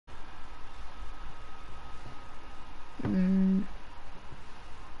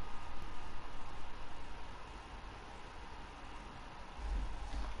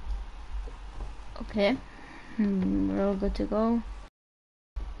Okay, we're all good to go.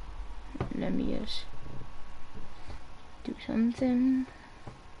 Let me just do something.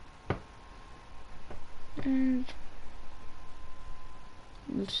 And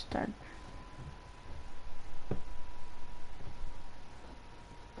we'll start.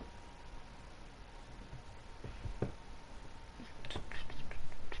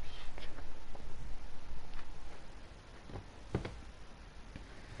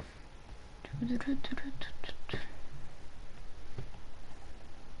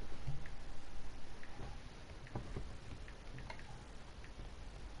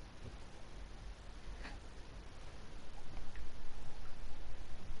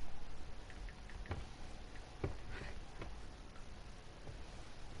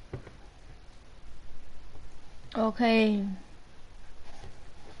 Okay,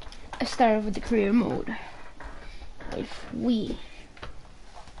 I started with the career mode. If we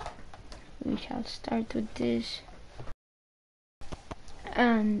shall start with this,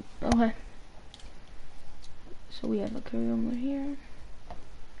 and okay, so we have a career mode here.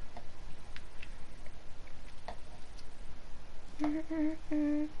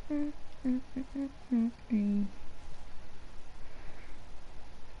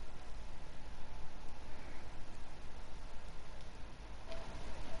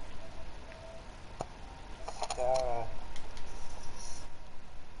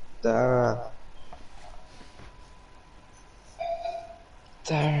 Dara.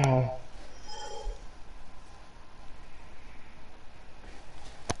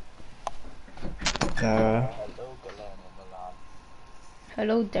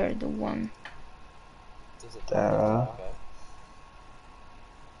 Hello there, the one. Dara.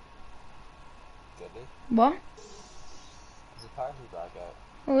 What? There's a party back out.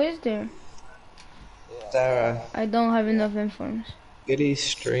 Oh, is there? Yeah. Dara. I don't have enough informs. Giddy's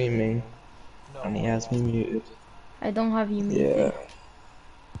streaming. No, And he has me muted. I don't have you muted. Yeah.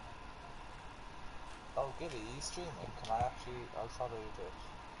 Oh, Gilly, are you streaming? Can I actually... I'll follow you Twitch.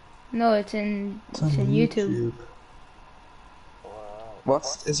 No, it's in YouTube.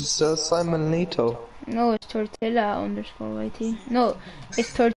 What's... Is it still Simon Lito? No, it's tortilla_YT. No,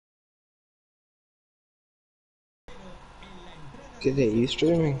 it's Giddy, are you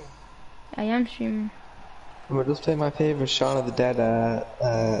streaming? I am streaming. We'll just play my favorite Shaun of the Dead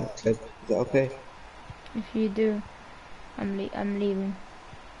clip. Is that okay? If you do, I'm leaving.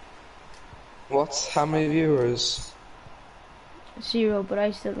 How many viewers? 0, but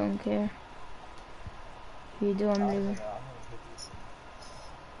I still don't care. If you do, I'm leaving.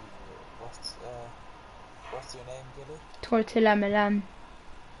 What's your name, Gilly? Tortilla Milan.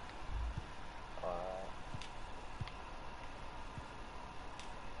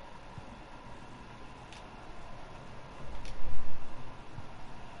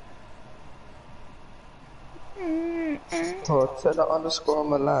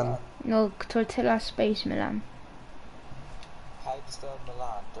 Tortilla_Milan. No, Tortilla space Milan. How do you spell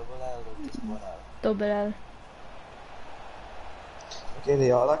Milan? Double L or just one L? Double L.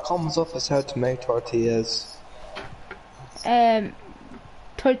 Giddy, all that comes up is how to make tortillas.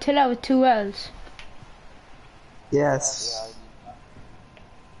 Tortilla with 2 L's. Yes.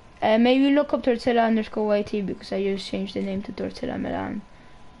 Maybe look up tortilla_YT because I just changed the name to Tortilla Milan.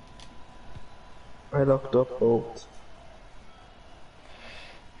 I looked up both.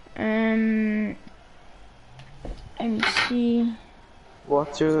 Let me see.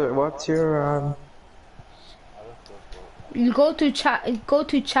 What's your You go to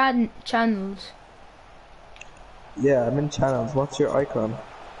channels. Yeah, I'm in channels. What's your icon?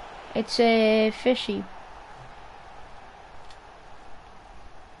 It's a fishy.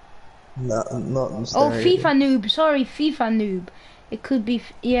 No, not in Oh, FIFA noob. Sorry, FIFA noob. It could be.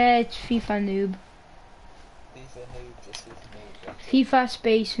 Yeah, it's FIFA noob. FIFA noob, just FIFA noob. FIFA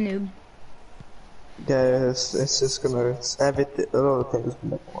space noob. Yeah, it's just gonna. Everything. A lot of things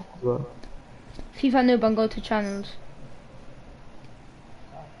gonna come up as well. FIFA noob and go to channels.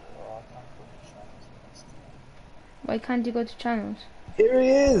 Why can't you go to channels? Here he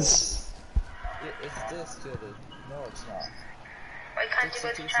is. It's this, Gilly. No, it's not. Why can't you go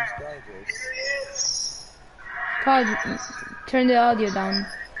to channels? Subscribers. Here he is. Pod, turn the audio down.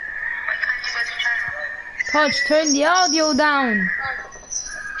 Pod, turn the audio down.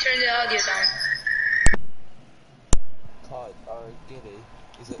 Turn the audio down. Todd, or Gilly,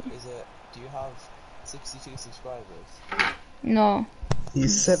 is it, do you have 62 subscribers? No.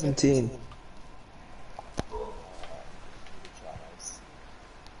 He's 17.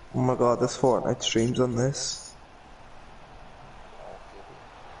 Oh my god, there's Fortnite streams on this.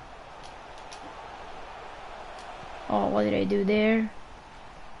 Oh, what did I do there?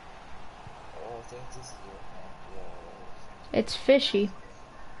 Oh, I think It's fishy. You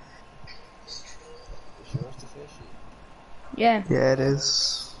sure it's a fishy? Yeah. Yeah, it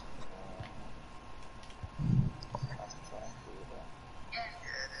is. I have to try and do that.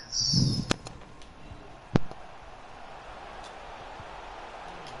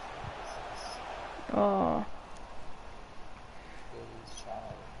 Oh. Billy's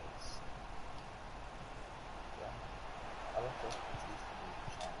channel is... Yeah. I looked up the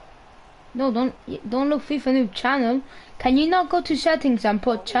channel. No, don't look FIFA new channel. Can you not go to settings and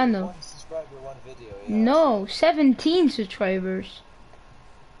put Oh, channel? one subscriber, one video, yeah. No, 17 subscribers.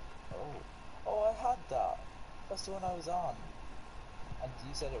 Oh. Oh, I had that. That's the one I was on. And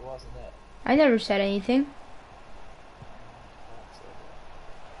you said it wasn't it. I never said anything. Oh, so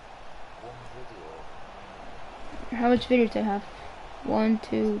one video. How much videos do I have? 1,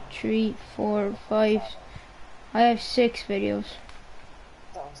 2, 3, 4, 5. I have 6 videos.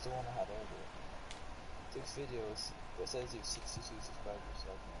 That was the one I had earlier. 6 videos. But it says you have 62 subscribers, so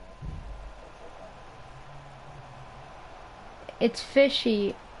I can, It's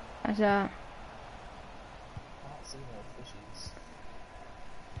fishy as a... I'm not seeing no fishies.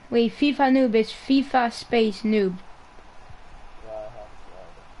 Wait, FIFA noob is FIFA space noob. Yeah, I have.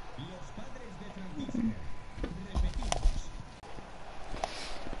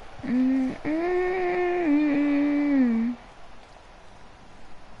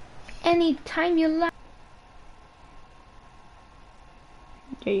 Anytime you like.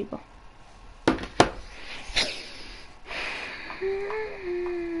 There you go.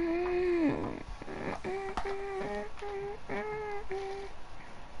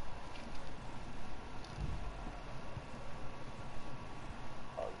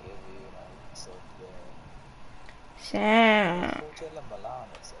 I'll give you so Sam. Hotel in Milan,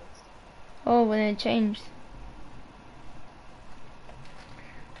 it says. Oh, when it changed.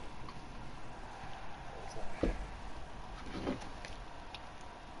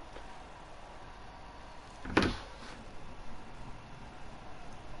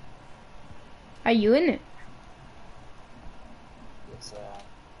 Are you in it? Yes,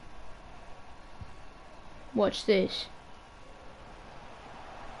 Watch this.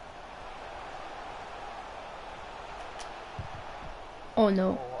 Oh no.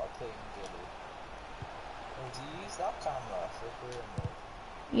 oh, what a thing, Gilly. Oh, do you use that camera for career mode?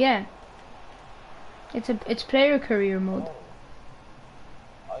 Yeah. It's player career mode. Oh.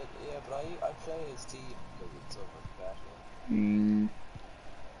 Yeah, but I play as team because it's so much better.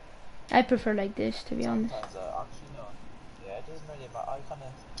 I prefer like this, to be honest. Sometimes, actually no. Yeah, it doesn't really matter. I kind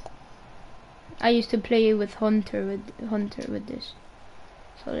of... I used to play with Hunter with this.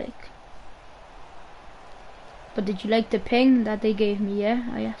 So like. But did you like the ping that they gave me? Yeah,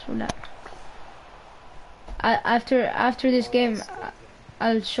 I asked for that. After this game,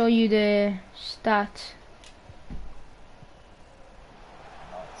 I'll show you the stats.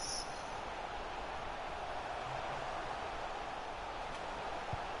 Nice.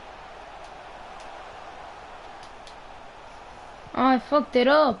 Oh, I fucked it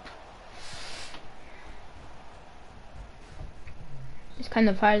up. It's kind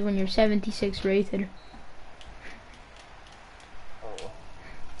of hard when you're 76 rated. Oh.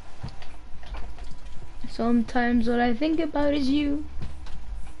 Sometimes all I think about is you.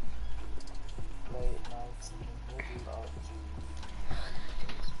 Late nights in the middle of June.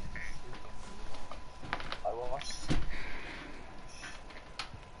 I watched...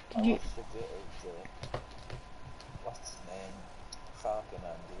 Did you? a bit of the... What's his name? Falcon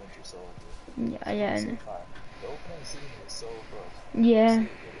and the Winter Soldier. Yeah, So yeah, far. The opening scene was so good. yeah.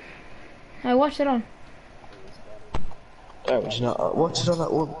 I watched it on. Oh, would you not watch it all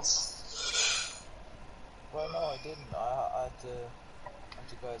at once? Well, no, I didn't. I had to...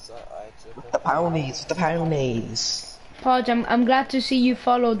 I had to... The ponies. Podge, I'm glad to see you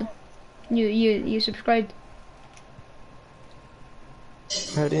followed. You subscribed.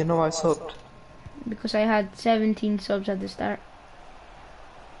 How do you know I subbed? Because I had 17 subs at the start.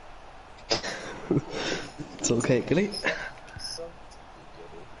 It's okay, Gilly. So,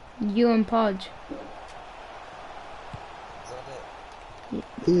 You and Podge. is that it?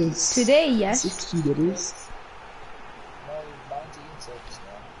 Yes. Today, yes. 60 that is. No, 19 subs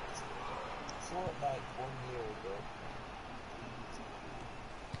now. Fortnite 1 year ago.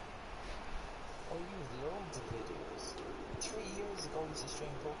 Oh, you have loads of videos. 3 years ago you used to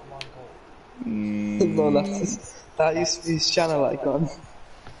stream Pokemon Go. No, that used to be his channel icon.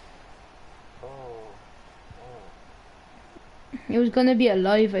 Oh. It was gonna be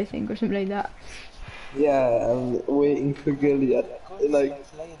alive, I think, or something like that. Yeah, I'm waiting for Gilly at like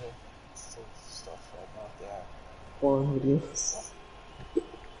Later. So stuff like that there. porn videos.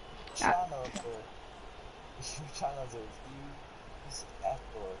 Channel for... Your channels are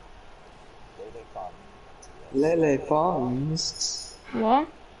Lele Pons. What?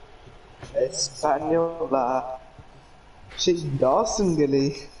 Española. Shane Dawson,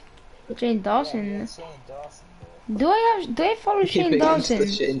 Gilly. Shane Dawson. Yeah, Shane Dawson there. Do I follow Keep Shane against the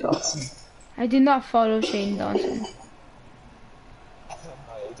Dawson? Shane Dawson. I do not follow Shane Dawson. No, you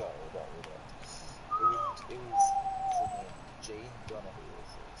don't. It was his name, Jane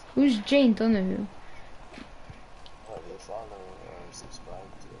Donahue. Who's Jane Donahue? What you follow or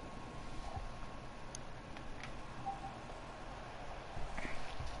subscribe to.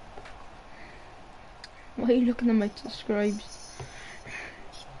 Why are you looking at my subscribes?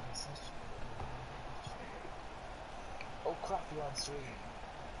 Oh crap, you're on stream.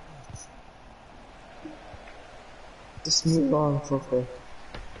 Just move on, fucker. No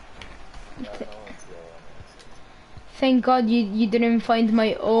one's there. Thank God you didn't find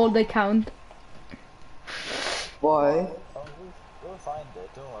my old account. Why? Oh, we'll find it,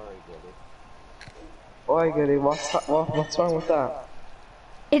 don't worry, Gilly. Why, Gilly? What's wrong with that?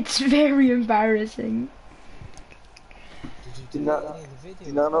 It's very embarrassing. Did you Do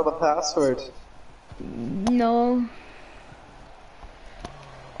you not know the password? No.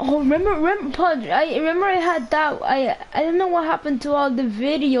 Oh, remember, Pudge, I remember I had that, I don't know what happened to all the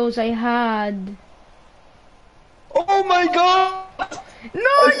videos I had. Oh my god!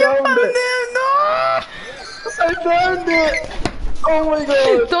 No, you found it! No! I found it! Oh my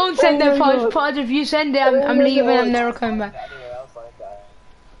god! Don't send Oh it, my Pudge. God. Pudge, if you send it, I'm my leaving, I'm God. never coming back. Anyway, I'll find that.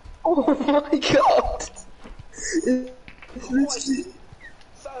 Oh my god! It's literally...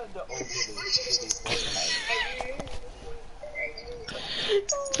 Found the old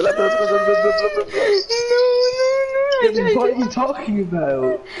No, What are you talking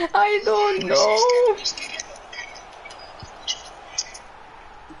about? I don't know.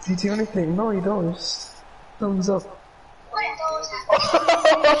 Do you do anything? No, you don't. Just thumbs up.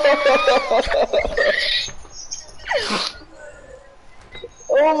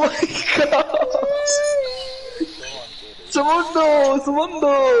 Oh my god! Someone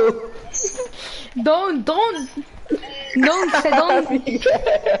know! Don't say, don't.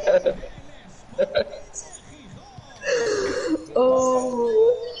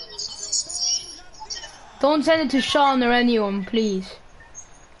 Oh. Don't send it to Sean or anyone, please.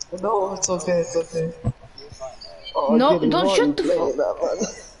 No, it's okay, it's okay. Oh, No, Gilly, don't why shut are you the playing fuck. that, man?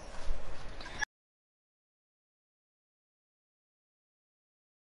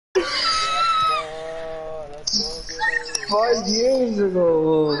 Let's go, Gilly. 5 years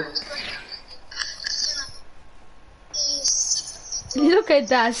ago. Look at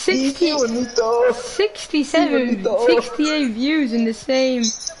that, 60, Bonito. 67, Bonito. 68 views in the same.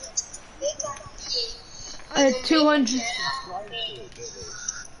 200.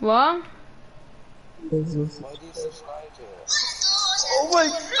 What? Why do you subscribe to it? Oh my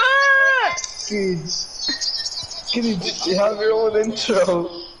god! Can you have your own intro?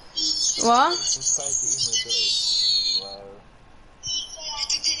 What? Subscribe to Emo Joyce. Wow.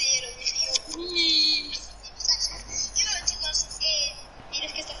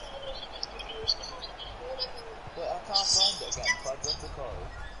 Wait, I can't find it again. What's the code?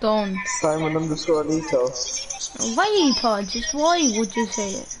 Don't. Simon underscore Lito. Why, Pod? Just why would you say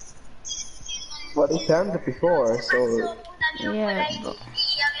it? Well, he found it before, so... Yeah, but...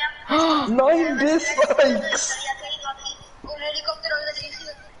 9 dislikes!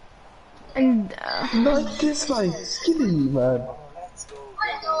 And, 9 dislikes! Skilly, man. Let's go,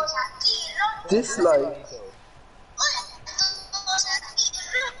 Dislike.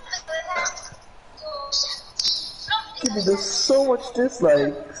 Skilly, there's so much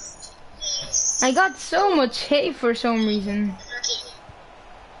dislikes. I got so much hate for some reason.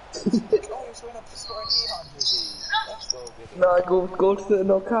 Nah, go to the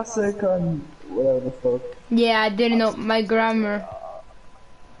no classic and whatever the fuck. Yeah, I didn't know my grammar.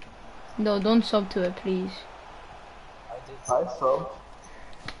 No, don't sub to it, please. I saw.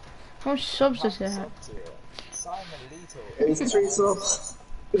 How much subs does it have? It's 3 subs.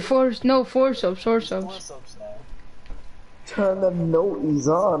 Four subs, 4 subs. Turn the noties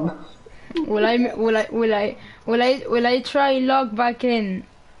on. Will I try log back in?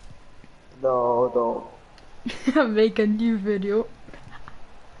 No, don't. Make a new video.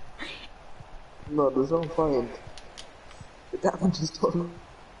 No, there's no point. The damage is done.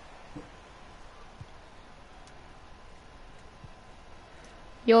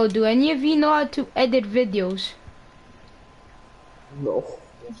 Yo, do any of you know how to edit videos? No.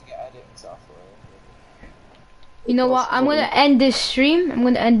 You have to get editing software. You know what? I'm gonna end this stream.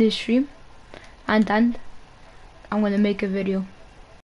 And I'm gonna make a video.